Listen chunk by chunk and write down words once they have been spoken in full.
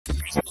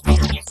We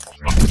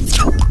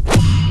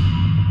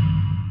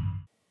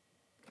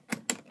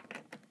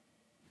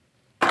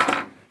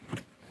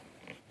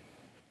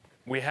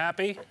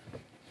happy?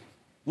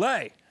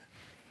 Lay,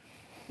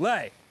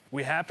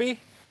 we happy?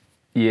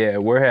 Yeah,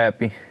 we're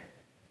happy.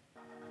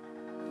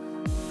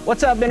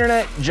 What's up,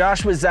 Internet?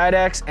 Josh with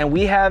Xidax, and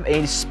we have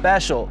a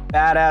special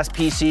badass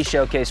PC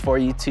showcase for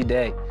you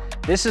today.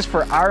 This is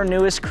for our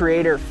newest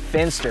creator,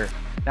 F1NN5TER.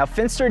 Now,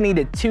 F1NN5TER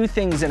needed two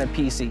things in a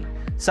PC,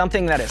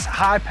 something that is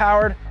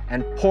high-powered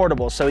and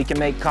portable so he can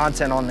make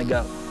content on the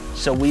go.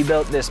 So we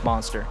built this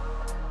monster.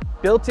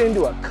 Built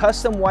into a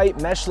custom white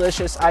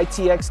meshlicious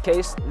ITX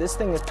case, this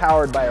thing is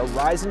powered by a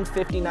Ryzen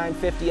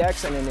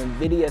 5950X and an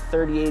NVIDIA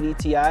 3080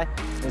 Ti,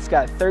 and it's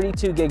got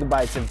 32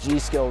 gigabytes of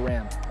G.Skill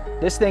RAM.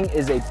 This thing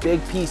is a big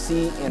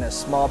PC in a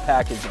small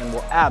package and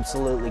will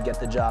absolutely get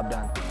the job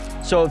done.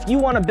 So if you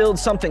want to build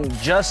something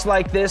just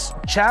like this,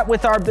 chat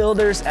with our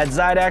builders at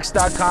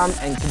Xidax.com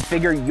and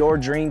configure your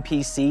dream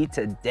PC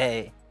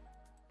today.